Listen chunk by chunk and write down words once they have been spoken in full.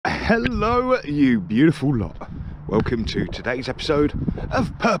Hello you beautiful lot, welcome to today's episode of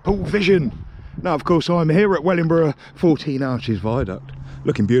PurpleVision. Now of course I'm here at Wellingborough 14 Arches Viaduct,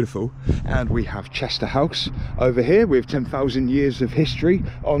 looking beautiful, and we have Chester House over here with 10,000 years of history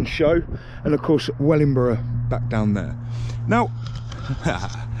on show, and of course Wellingborough back down there. Now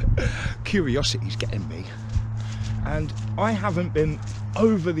curiosity's getting me, and I haven't been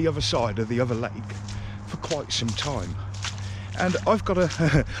over the other side of the other lake for quite some time. And I've got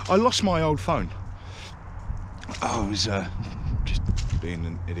a I lost my old phone. I was just being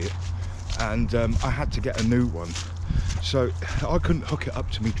an idiot, and I had to get a new one, so I couldn't hook it up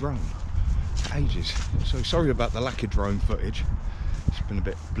to my drone for ages. So sorry about the lack of drone footage, it's been a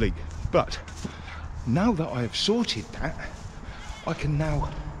bit bleak, but now that I have sorted that, I can now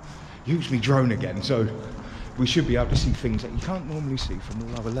use my drone again, so we should be able to see things that you can't normally see from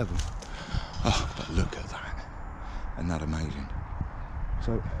the lower level. Oh, but look at that. Isn't that amazing?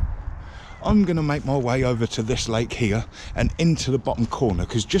 So I'm going to make my way over to this lake here and into the bottom corner,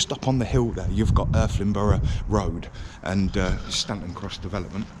 because just up on the hill there you've got Wellingborough Road and Stanton Cross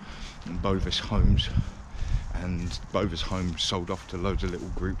development and Bovis Homes, and Bovis Homes sold off to loads of little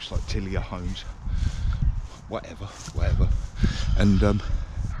groups like Tilia Homes, whatever, and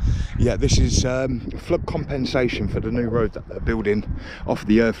yeah, this is flood compensation for the new road that they're building off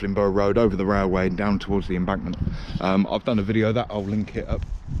the Wellingborough Road over the railway and down towards the embankment. I've done a video of that, I'll link it up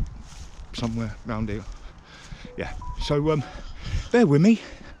somewhere around here. Yeah, so bear with me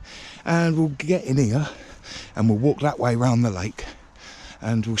and we'll get in here and we'll walk that way around the lake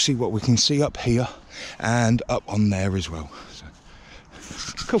and we'll see what we can see up here and up on there as well. So,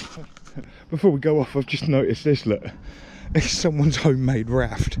 cool. Before we go off, I've just noticed this, look. It's someone's homemade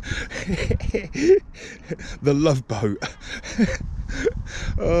raft. The Love Boat.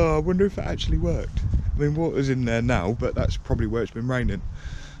 Oh, I wonder if it actually worked. I mean, water's in there now, but that's probably where it's been raining.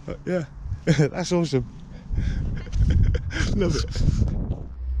 But yeah, that's awesome. Love it.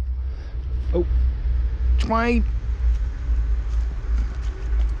 Oh, Twain.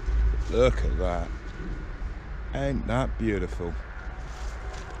 Look at that. Ain't that beautiful?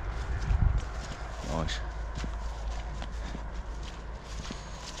 Nice.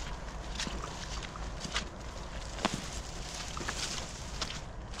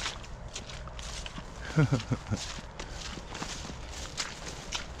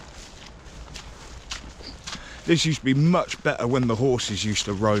 This used to be much better when the horses used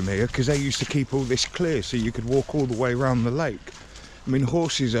to roam here, because they used to keep all this clear so you could walk all the way around the lake. I mean,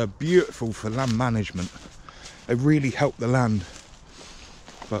 horses are beautiful for land management. They really help the land,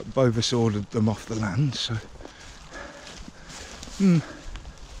 but Bovis ordered them off the land, so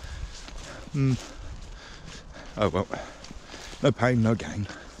oh well, no pain, no gain.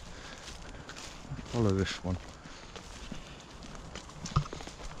 Follow this one.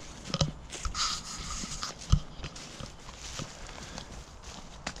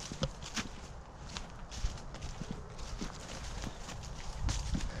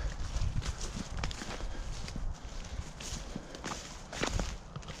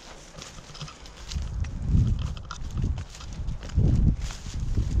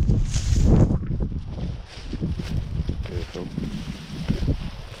 Beautiful.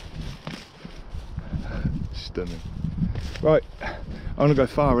 Stunning. Right, I'm gonna go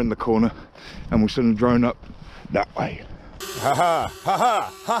far in the corner and we'll send the drone up that way. Ha ha ha ha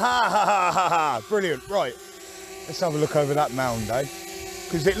ha ha ha ha ha. Brilliant. Right, let's have a look over that mound, eh?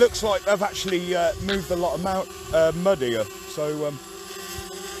 Because it looks like they've actually moved a lot of mud here. So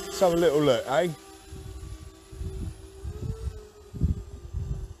let's have a little look, eh?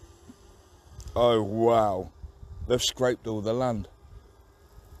 Oh wow, they've scraped all the land.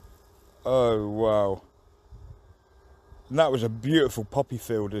 Oh wow. And that was a beautiful poppy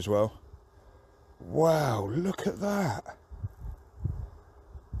field as well. Wow, look at that.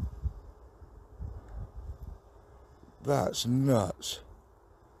 That's nuts.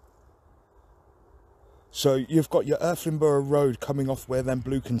 So you've got your Wellingborough Road coming off where them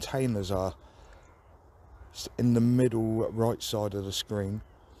blue containers are. It's in the middle right side of the screen.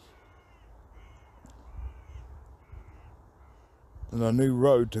 And a new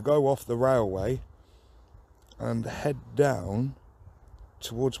road to go off the railway and head down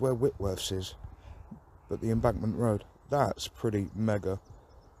towards where Whitworth's is, but the embankment road. That's pretty mega.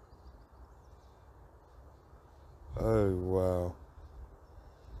 Oh wow.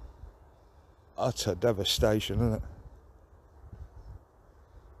 Utter devastation, isn't it?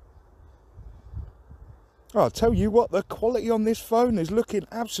 Oh, I'll tell you what, the quality on this phone is looking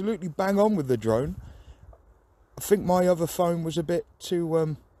absolutely bang on with the drone. I think my other phone was a bit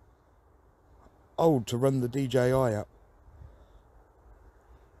too old to run the DJI app.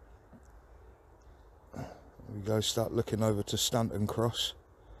 we go, start looking over to Stanton Cross.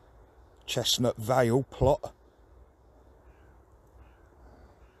 Chestnut Vale plot.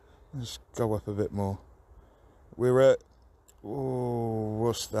 Let's go up a bit more. We're at, oh,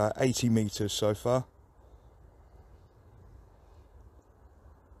 what's that, 80 metres so far.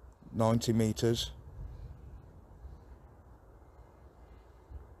 90 metres.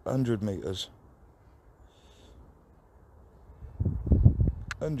 100 metres.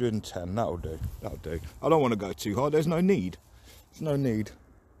 110, that'll do, that'll do. I don't want to go too high, there's no need. There's no need.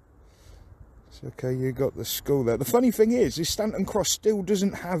 It's okay, you got the school there. The funny thing is Stanton Cross still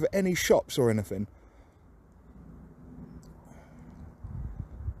doesn't have any shops or anything.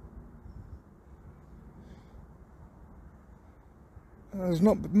 There's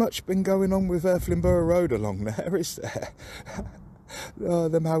not much been going on with Wellingborough Road along there, is there?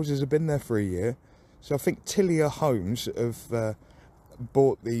 Them houses have been there for a year. So I think Tillier Homes have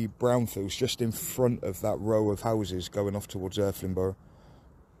bought the brownfields just in front of that row of houses going off towards Wellingborough.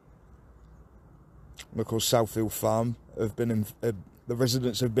 And of course Southfield Farm have been the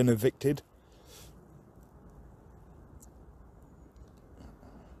residents have been evicted.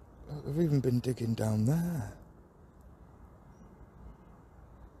 They've even been digging down there.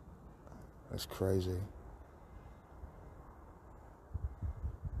 That's crazy.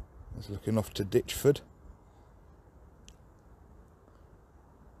 It's looking off to Ditchford.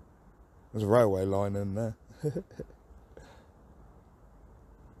 There's a railway line in there.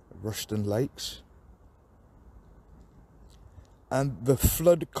 Stanton Lakes. And the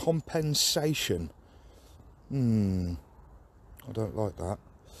flood compensation. I don't like that.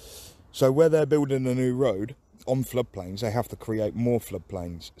 So where they're building a new road on floodplains, they have to create more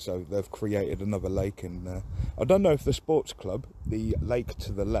floodplains. So they've created another lake in there. I don't know if the sports club, the lake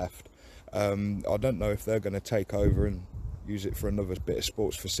to the left, I don't know if they're going to take over and use it for another bit of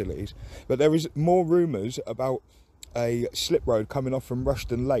sports facilities. But there is more rumours about a slip road coming off from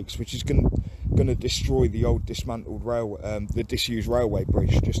Stanton Lakes, which is going to destroy the old dismantled railway, the disused railway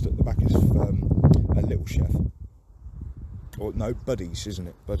bridge just at the back of a Little Chef. Or no, Buddies, isn't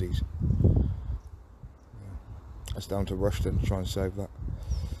it? Buddies. That's down to Rushden to try and save that.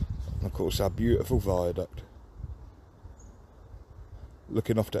 And of course our beautiful viaduct.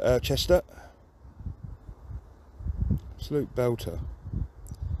 Looking off to Irchester. Absolute belter.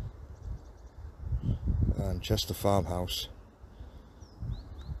 And Chester Farmhouse.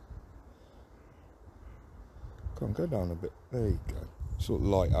 Come on, go down a bit. There you go. Sort of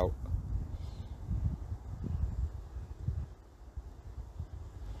light out.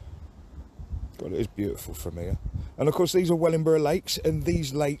 God, it is beautiful from here. And of course these are Wellingborough Lakes, and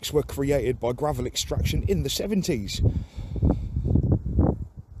these lakes were created by gravel extraction in the 70s.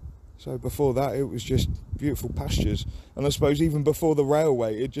 So before that it was just beautiful pastures, and I suppose even before the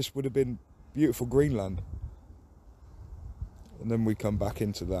railway it just would have been beautiful greenland. And then we come back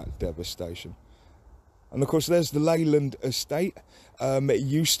into that devastation. And of course there's the Leyland estate. It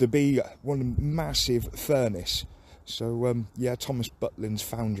used to be one massive furnace. So yeah, Thomas Butlin's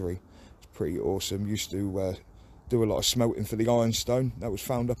foundry. Pretty awesome. Used to do a lot of smelting for the ironstone that was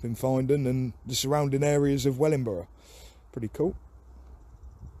found up in Findon and the surrounding areas of Wellingborough. Pretty cool.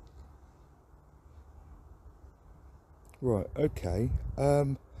 Right, okay.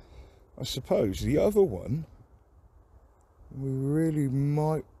 I suppose the other one we really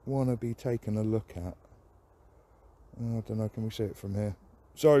might want to be taking a look at. I don't know, can we see it from here?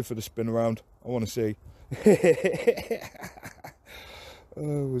 Sorry for the spin around, I want to see.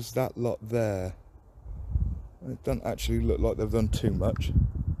 Oh, was that lot there? It doesn't actually look like they've done too much.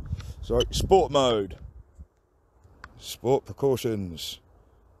 Sorry, sport mode. Sport precautions.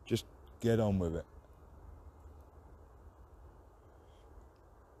 Just get on with it.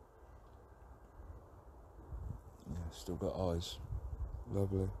 Yeah, still got eyes.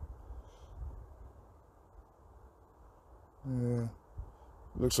 Lovely. Yeah.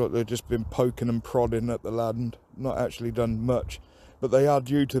 Looks like they've just been poking and prodding at the land. Not actually done much. But they are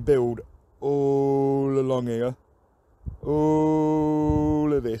due to build all along here.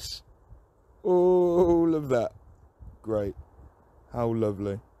 All of this. All of that. Great. How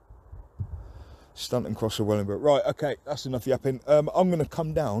lovely. Stanton Cross of Wellingborough. Right, okay, that's enough yapping. I'm going to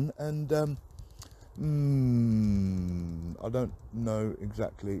come down and... I don't know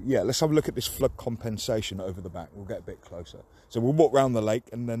exactly. Yeah, let's have a look at this flood compensation over the back. We'll get a bit closer. So we'll walk round the lake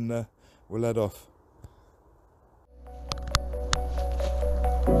and then we'll head off.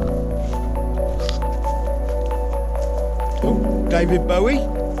 Oh, David Bowie?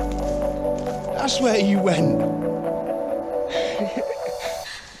 That's where you went.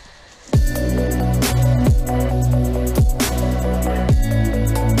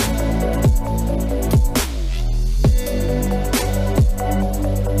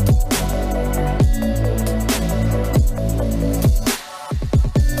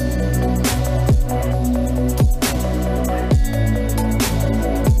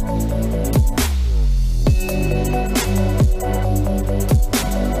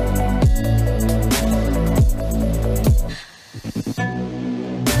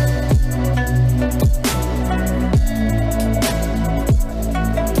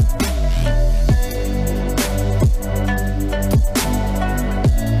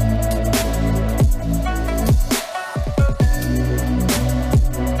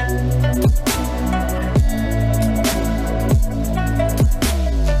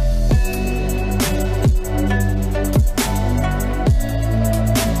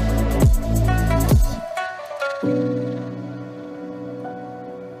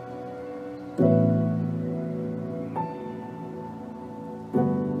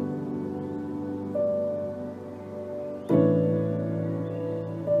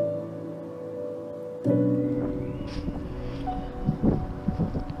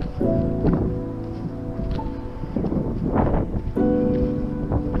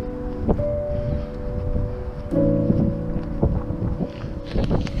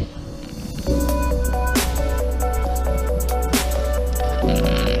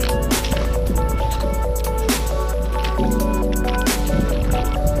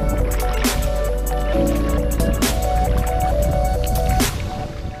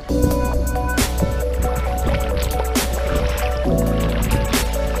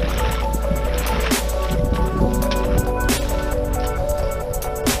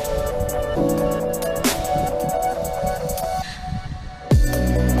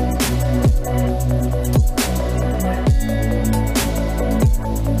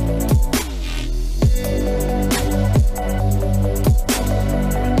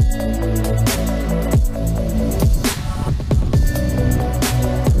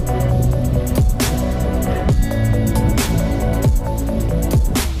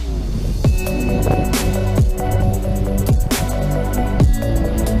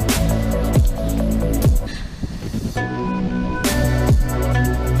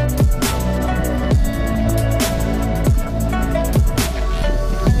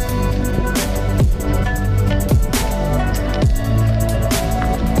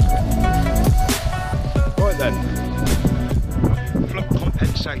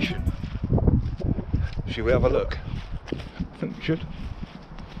 Should we have a look? I think we should.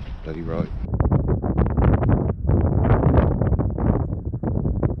 Bloody right.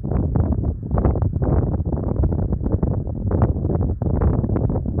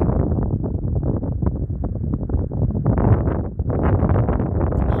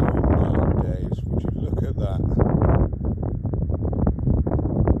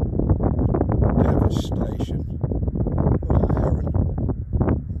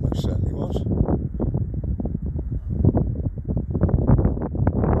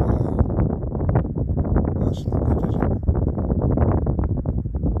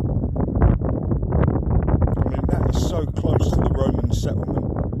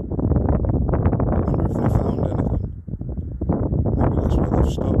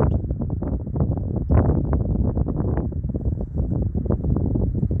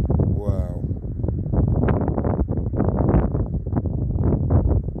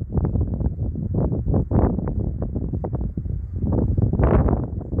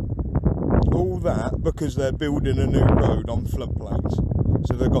 Because they're building a new road on floodplains,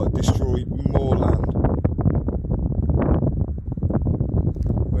 so they've got to destroy more land.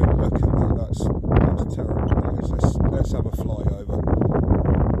 I mean, look at that, that's terrible. Let's have a flyover.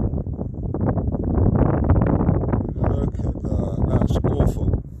 Look at that, that's awful.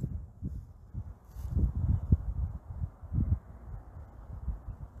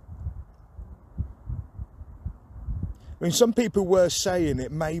 I mean, some people were saying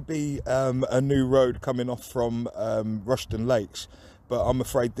it may be a new road coming off from Rushden Lakes, but I'm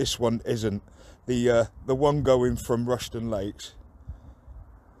afraid this one isn't. The one going from Rushden Lakes.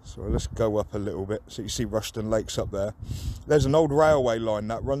 So let's go up a little bit so you see Rushden Lakes up there. There's an old railway line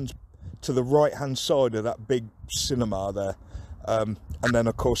that runs to the right-hand side of that big cinema there, and then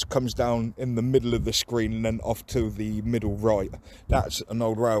of course comes down in the middle of the screen and then off to the middle right. That's an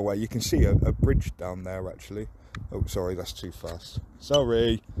old railway. You can see a bridge down there actually. Oh, sorry, that's too fast.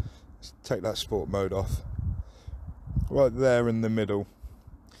 Sorry. Let's take that sport mode off. Right there in the middle.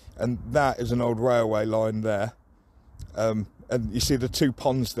 And that is an old railway line there. And you see the two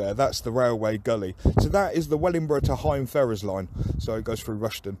ponds there. That's the railway gully. So that is the Wellingborough to Hythe Ferrers line. So it goes through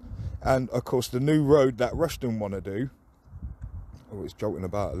Rushden. And, of course, the new road that Rushden want to do... Oh, it's jolting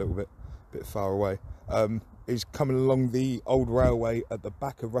about a little bit. A bit far away. Is coming along the old railway at the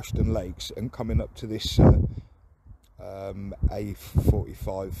back of Rushden Lakes and coming up to this...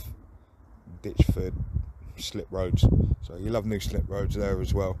 A45 Ditchford slip roads, so you'll have new slip roads there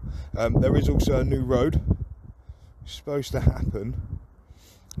as well. There is also a new road supposed to happen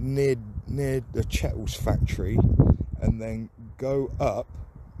near the Chettles factory and then go up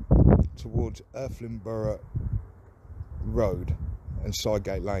towards Wellingborough Road and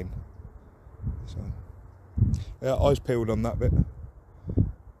Sidegate Lane. So yeah, eyes peeled on that bit.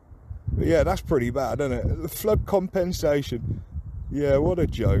 But yeah, that's pretty bad, isn't it? The flood compensation. Yeah, what a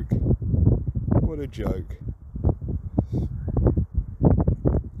joke. What a joke.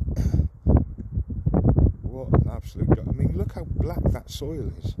 What an absolute joke. I mean, look how black that soil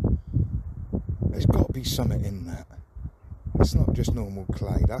is. There's got to be something in that. It's not just normal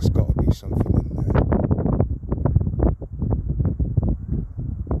clay. That's got to be something in there.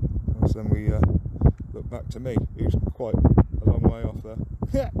 So then we look back to me, who's quite a long way off there.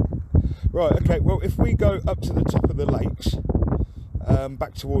 Right, okay, well, if we go up to the top of the lakes,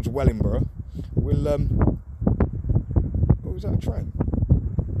 back towards Wellingborough, we'll, oh, was that a train?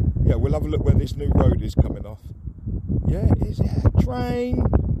 Yeah, we'll have a look where this new road is coming off. Yeah, it is, yeah, train!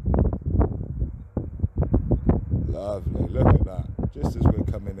 Lovely, look at that, just as we're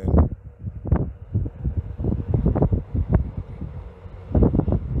coming in.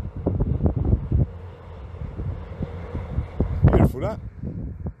 Beautiful, that.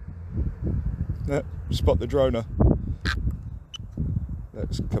 Yeah, spot the droner.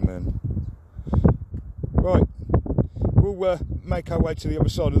 Let's come in. Right, we'll make our way to the other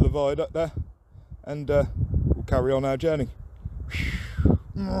side of the viaduct there, and we'll carry on our journey.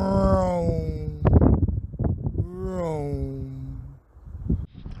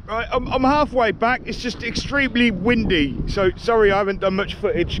 Right, I'm halfway back. It's just extremely windy, so sorry I haven't done much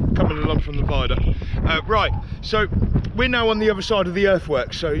footage coming along from the viaduct. Right, so we're now on the other side of the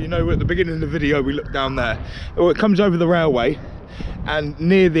earthworks. So you know, at the beginning of the video we looked down there. Oh, it comes over the railway, and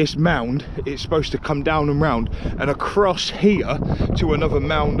near this mound it's supposed to come down and round and across here to another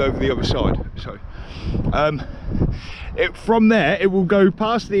mound over the other side. So from there it will go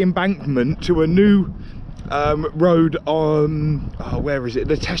past the embankment to a new road on, oh, where is it?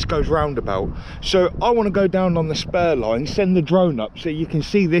 The Tesco's roundabout. So I want to go down on the spur line, send the drone up so you can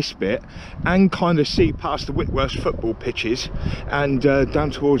see this bit and kind of see past the Whitworth football pitches and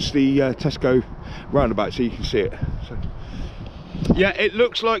down towards the Tesco roundabout so you can see it. So, yeah, it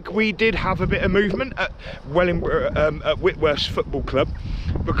looks like we did have a bit of movement at Wellingborough, at Whitworth's football club,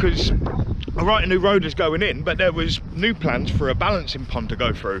 because a new road is going in, but there was new plans for a balancing pond to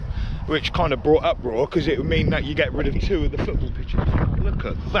go through, which kind of brought uproar because it would mean that you get rid of 2 of the football pitches. Look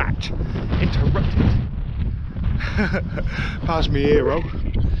at that, interrupted. Past me hero.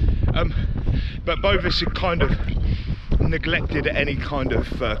 But Bovis had kind of neglected any kind of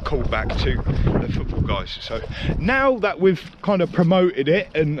callback to the football guys. So now that we've kind of promoted it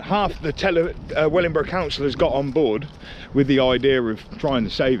and half the Wellingborough Council has got on board with the idea of trying to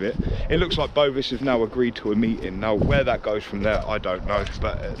save it, it looks like Bovis have now agreed to a meeting. Now where that goes from there, I don't know,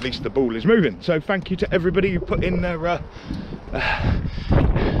 but at least the ball is moving. So thank you to everybody who put in their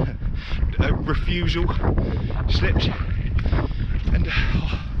refusal slips. And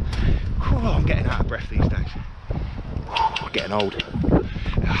I'm getting out of breath these days. Getting old.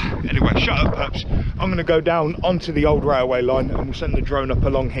 Anyway, shut up pups. I'm going to go down onto the old railway line and we'll send the drone up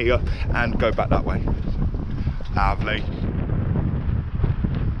along here and go back that way. Lovely.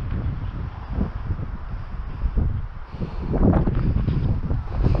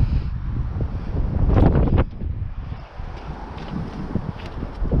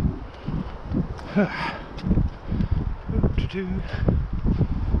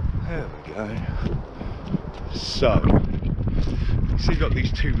 There we go. So, so you've got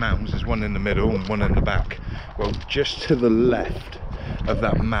these 2 mounds, there's one in the middle and one in the back. Well, just to the left of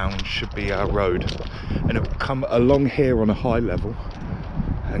that mound should be our road, and it will come along here on a high level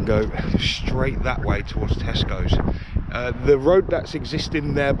and go straight that way towards Tesco's. The road that's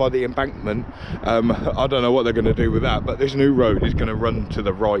existing there by the embankment, I don't know what they're going to do with that, but this new road is going to run to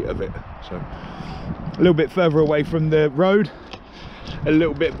the right of it. So a little bit further away from the road, a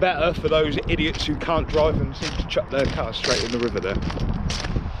little bit better for those idiots who can't drive and seem to chuck their car straight in the river there.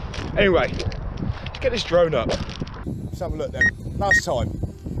 Anyway, let's get this drone up. Let's have a look then. Last time.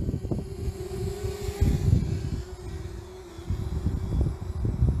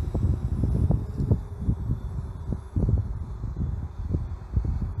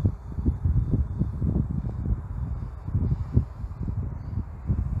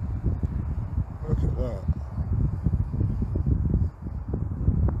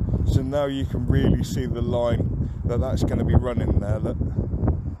 So now you can really see the line that's going to be running there. Look.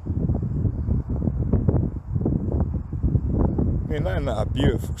 I mean, isn't that a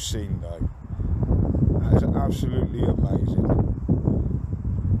beautiful scene though? That is absolutely amazing.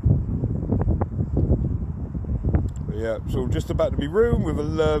 But yeah, it's all just about to be ruined with a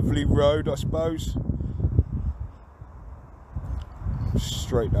lovely road, I suppose.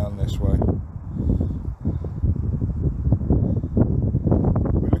 Straight down this way.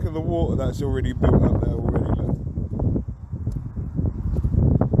 The water that's already built up there already. Look.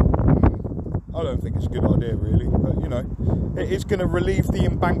 I don't think it's a good idea really, but you know, it is going to relieve the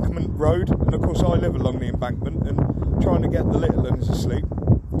embankment road, and of course I live along the embankment, and trying to get the little ones asleep,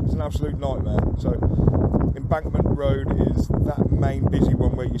 it's an absolute nightmare. So embankment road is that main busy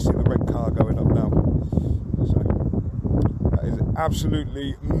one where you see the red car going up now. So that is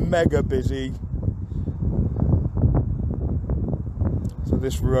absolutely mega busy. So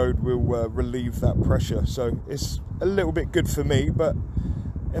this road will relieve that pressure, so it's a little bit good for me, but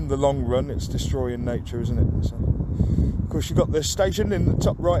in the long run it's destroying nature, isn't it? So, of course you've got the station in the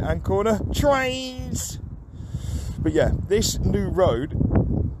top right hand corner, trains! But yeah, this new road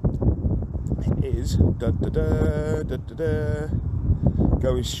is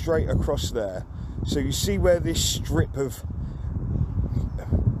going straight across there. So you see where this strip of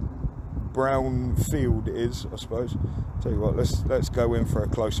brown field is, I suppose. Tell you what, let's go in for a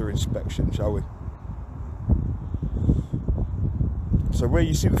closer inspection, shall we? So where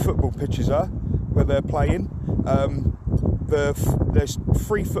you see the football pitches are, where they're playing, there's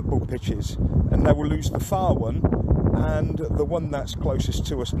 3 football pitches, and they will lose the far one and the one that's closest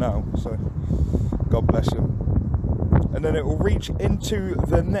to us now. So God bless them. And then it will reach into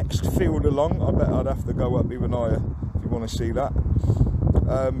the next field along. I bet I'd have to go up even higher if you want to see that.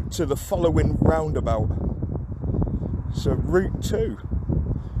 To the following roundabout. So route 2.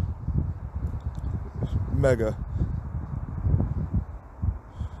 Mega.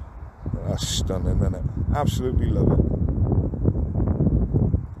 That's stunning, isn't it? Absolutely love it.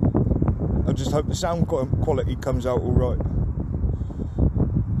 I just hope the sound quality comes out all right.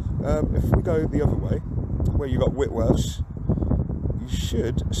 If we go the other way, where you got Whitworth's, you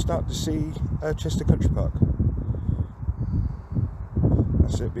should start to see Chester Country Park.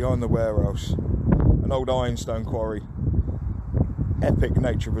 That's it, behind the warehouse. An old ironstone quarry. Epic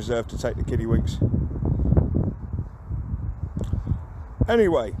nature reserve to take the kiddywinks.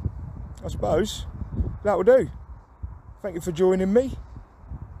 Anyway, I suppose that will do. Thank you for joining me.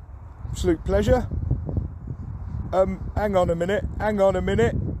 Absolute pleasure. Hang on a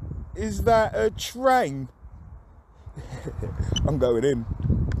minute. Is that a train? I'm going in.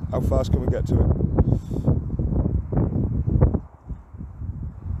 How fast can we get to it?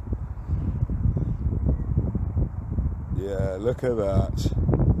 Yeah, look at that.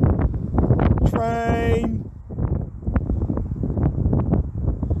 Train!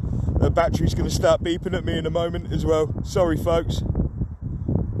 The battery's going to start beeping at me in a moment as well. Sorry, folks.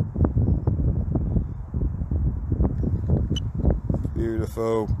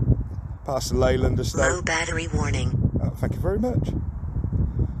 Beautiful. Past the Leyland estate. Low battery warning. Oh, thank you very much. And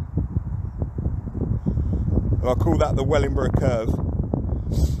I'll call that the Wellingborough curve.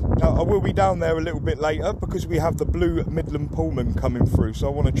 Now, I will be down there a little bit later because we have the Blue Midland Pullman coming through, so I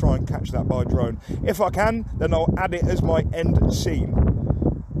want to try and catch that by drone. If I can, then I'll add it as my end scene.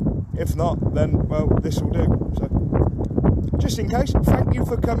 If not, then, well, this will do. So, just in case, thank you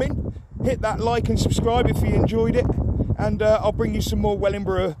for coming. Hit that like and subscribe if you enjoyed it. And I'll bring you some more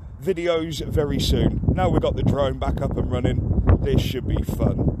Wellingborough videos very soon. Now we've got the drone back up and running, this should be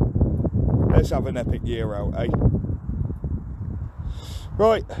fun. Let's have an epic year out, eh?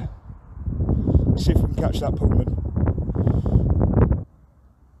 Right, let's see if we can catch that Pullman.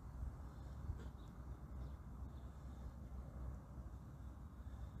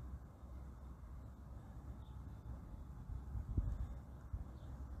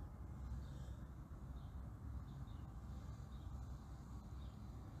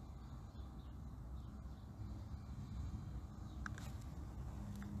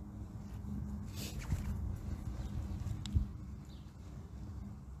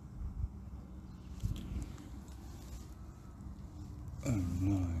 Oh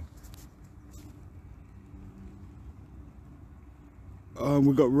no. Oh,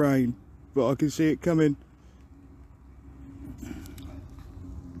 we've got rain, but I can see it coming.